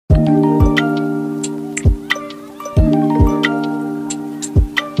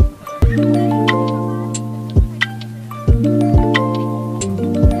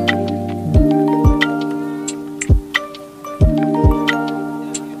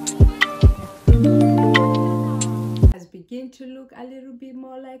to look a little bit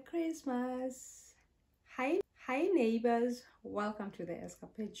more like Christmas. Hi neighbors, welcome to the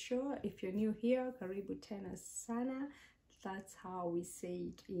Escapade show. If you're new here, karibu tena sana. That's how we say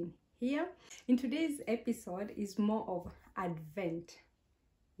it in here. In today's episode is more of Advent.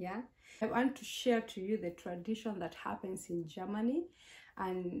 Yeah, I want to share to you the tradition that happens in Germany,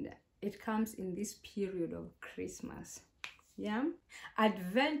 and it comes in this period of Christmas. Yeah,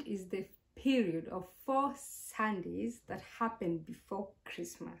 Advent is the period of 4 Sundays that happen before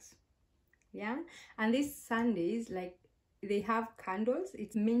Christmas. Yeah, and these Sundays, like, they have candles.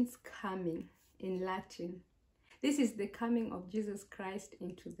 It means coming in Latin. This is the coming of Jesus Christ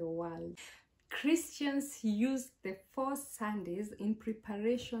into the world. Christians use the 4 Sundays in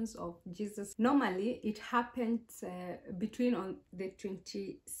preparations of Jesus. Normally, it happens between on the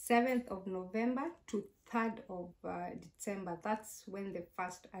 27th of November to 3rd of December. That's when the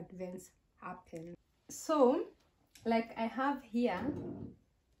first Advents happen. So, like I have here,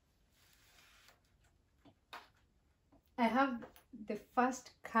 I have the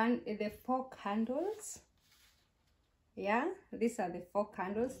 4 candles. Yeah, these are the 4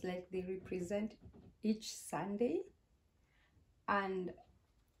 candles, like they represent each Sunday. And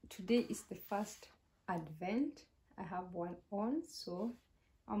today is the first Advent. I have one on, so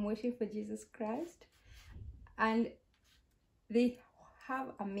I'm waiting for Jesus Christ. And they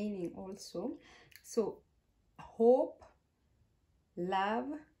have a meaning also. So hope, love,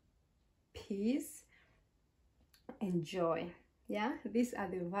 peace, and joy. Yeah, these are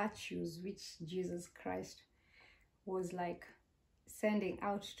the virtues which Jesus Christ was like sending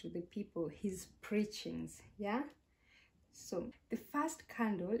out to the people, his preachings. Yeah, so the first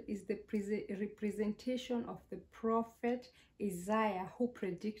candle is the representation of the prophet Isaiah, who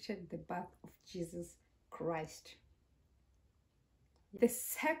predicted the birth of Jesus Christ. The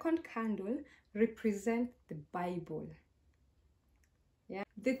second candle represents the Bible. Yeah,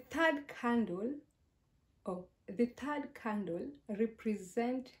 the third candle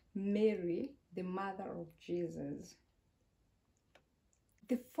represents Mary, the mother of Jesus.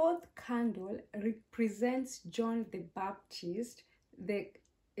 The fourth candle represents John the Baptist,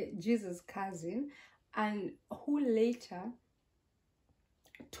 Jesus' cousin, and who later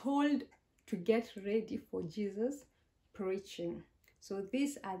told to get ready for Jesus' preaching. So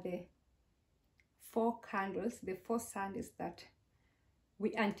these are the 4 candles, the 4 Sundays that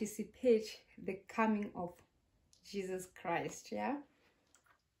we anticipate the coming of Jesus Christ. Yeah,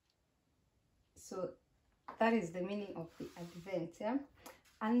 so that is the meaning of the Advent. Yeah,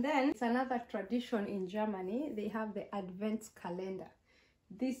 and then it's another tradition in Germany. They have the Advent calendar.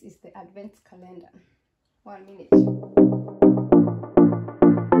 This is the Advent calendar. 1 minute.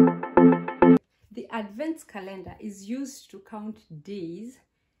 The Advent calendar is used to count days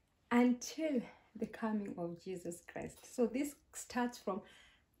until the coming of Jesus Christ. So this starts from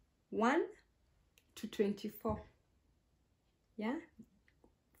 1 to 24. Yeah,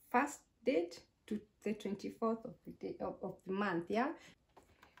 first date to the 24th of the day of the month. Yeah,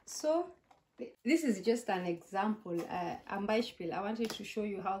 so this is just an example, ein Beispiel. I wanted to show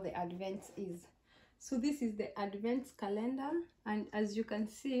you how the Advent is. So this is the Advent calendar, and as you can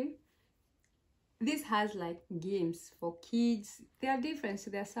see, this has like games for kids. They are different. So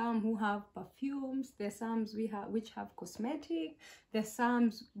there are some who have perfumes, there are some which have cosmetic, there are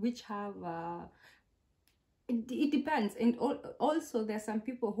some which have it depends. And also there are some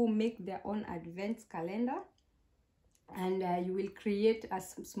people who make their own Advent calendar, and you will create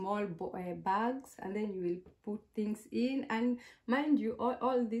some small bags, and then you will put things in. And mind you,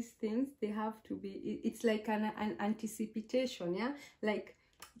 all these things, they have to be, it's like an anticipation. Yeah, like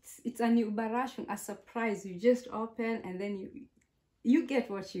it's an Überraschung, a surprise. You just open and then you get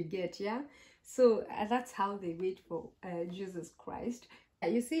what you get. Yeah, so that's how they wait for Jesus Christ.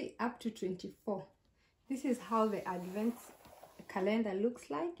 You see, up to 24. This is how the Advent calendar looks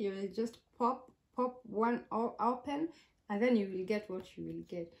like. You will just pop one open, and then you will get what you will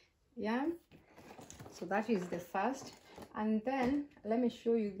get. Yeah, so that is the first. And then let me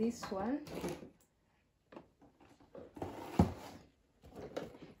show you this one.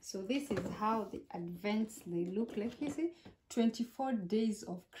 So this is how the Advents they look like. You see, 24 days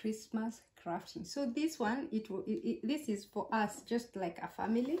of Christmas crafting. So this one, this is for us, just like a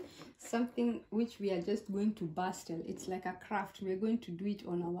family, something which we are just going to bastel. It's like a craft. We're going to do it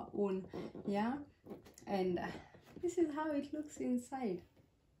on our own. Yeah, and this is how it looks inside.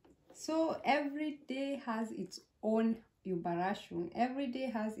 So every day has its own Überraschung. Every day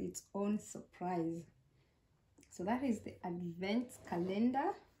has its own surprise. So that is the Advent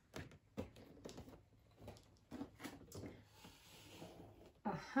calendar.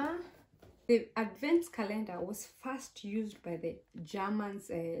 The advent calendar was first used by the Germans,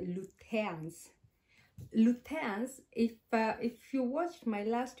 Lutherans. If you watched my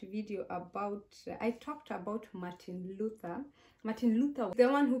last video about, I talked about Martin Luther. Martin Luther was the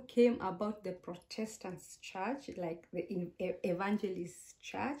one who came about the Protestant church, like the evangelist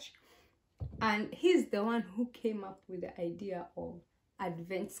church, and he's the one who came up with the idea of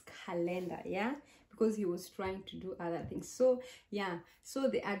advent calendar, yeah, because he was trying to do other things. So yeah, so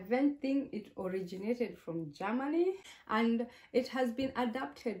the advent thing, it originated from Germany, and it has been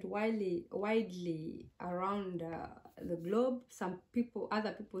adapted widely around the globe.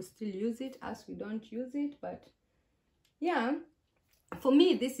 Other people still use it, as we don't use it. But yeah, for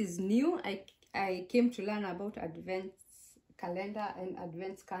me this is new. I came to learn about advent calendar and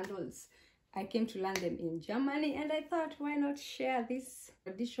advent candles. I came to learn them in Germany, and I thought, why not share this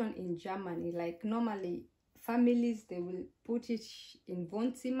tradition in Germany? Like normally families, they will put it in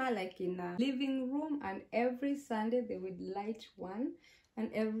Wohnzimmer, like in a living room, and every Sunday they would light one, and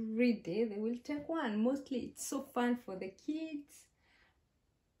every day they will take one. Mostly it's so fun for the kids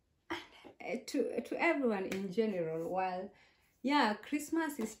and to everyone in general. While yeah,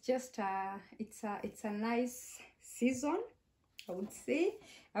 Christmas is just it's a nice season, I would say.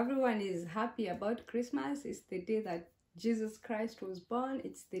 Everyone is happy about Christmas. It's the day that Jesus Christ was born.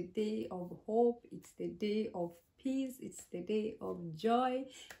 It's the day of hope. It's the day of peace. It's the day of joy.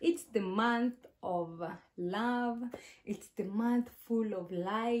 It's the month of love. It's the month full of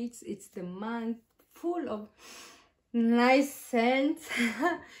lights. It's the month full of nice scents.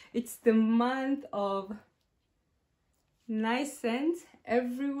 It's the month of nice scents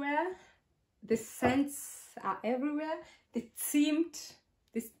everywhere. The scents are everywhere. It's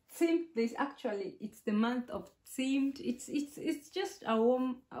the month of themed. It's just a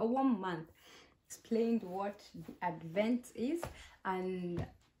warm month. Explained what the advent is, and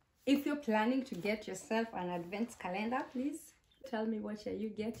if you're planning to get yourself an advent calendar, please tell me what are you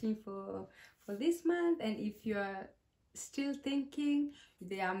getting for this month. And if you're still thinking,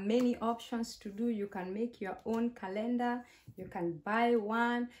 there are many options to do. You can make your own calendar, you can buy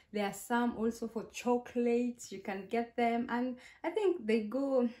one. There are some also for chocolates, you can get them, and I think they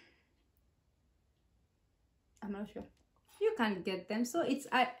go, I'm not sure, you can get them. So it's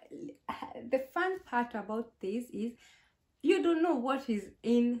the fun part about this is you don't know what is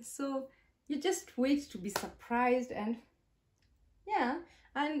in, so you just wait to be surprised. And yeah,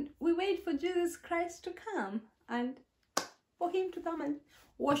 and we wait for Jesus Christ to come, and for him to come and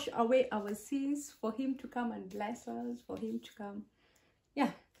wash away our sins, for him to come and bless us, for him to come.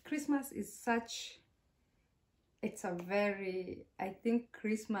 Yeah, Christmas is such, it's a very, I think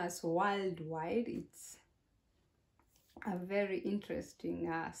Christmas worldwide, it's a very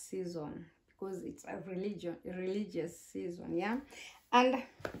interesting season, because it's a religious season, yeah. And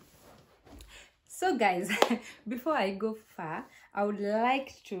so guys, before I go far, I would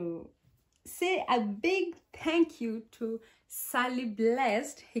like to say a big thank you to Sally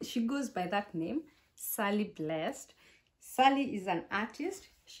Blessed. She goes by that name, Sally Blessed. Sally is an artist.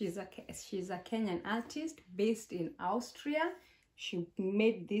 She's a Kenyan artist based in Austria. She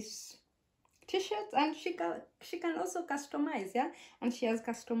made this t-shirts, and she can also customize, yeah, and she has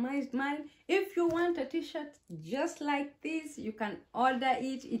customized mine. If you want a t-shirt just like this, you can order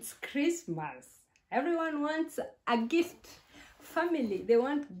it. It's Christmas. Everyone wants a gift. Family, they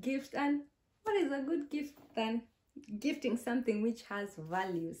want gifts, and what is a good gift than gifting something which has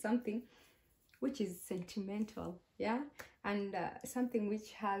value, something which is sentimental, yeah, and something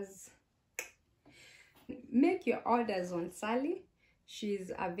which has. Make your orders on Sally.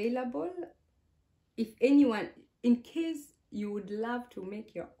 She's available. If anyone, in case you would love to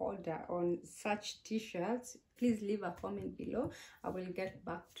make your order on such t-shirts, please leave a comment below. I will get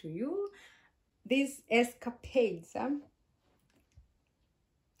back to you. These Escapades,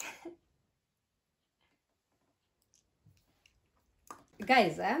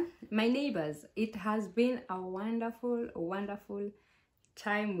 guys, my neighbors, it has been a wonderful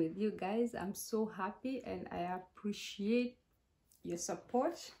time with you guys. I'm so happy, and I appreciate your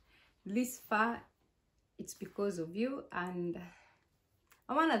support this far. It's because of you, and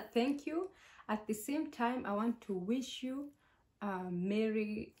I want to thank you. At the same time, I want to wish you a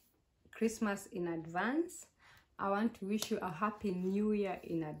Merry Christmas in advance. I want to wish you a Happy New Year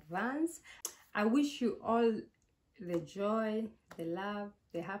in advance. I wish you all the joy, the love,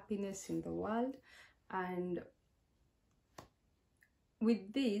 the happiness in the world. And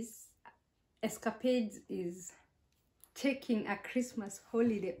with this, Escapades is taking a Christmas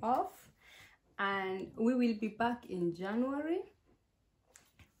holiday off, and we will be back in January.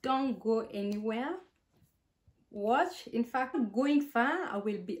 Don't go anywhere. Watch. In fact, going far, I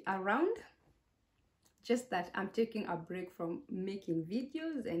will be around. just that I'm taking a break from making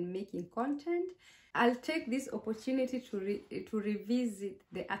videos and making content. I'll take this opportunity to revisit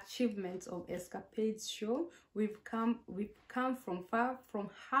the achievements of Escapades show. We've come from far from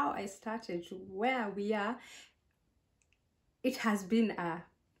how I started to where we are. It has been a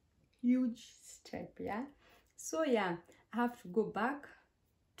huge step, yeah. So yeah, I have to go back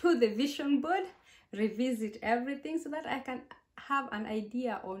to the vision board, revisit everything so that I can have an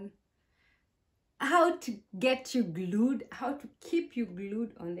idea on how to get you glued, how to keep you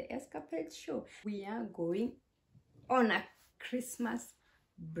glued on the Escapade show. We are going on a Christmas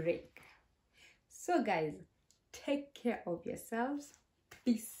break. So guys, take care of yourselves,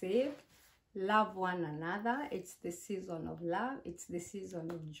 be safe, love one another. It's the season of love, it's the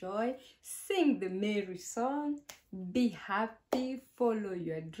season of joy. Sing the merry song, be happy, follow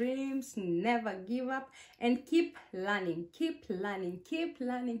your dreams, never give up, and keep learning, keep learning, keep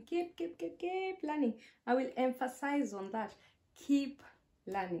learning, keep learning. I will emphasize on that. Keep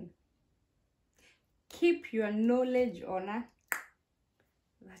learning, keep your knowledge on a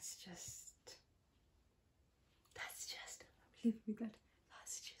that's just leave with that.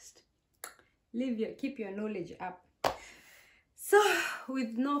 Keep your knowledge up. So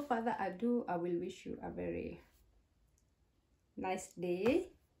with no further ado, I will wish you a very nice day.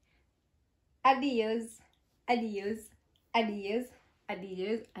 Adios, adios, adios,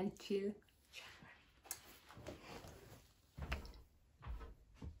 adios, until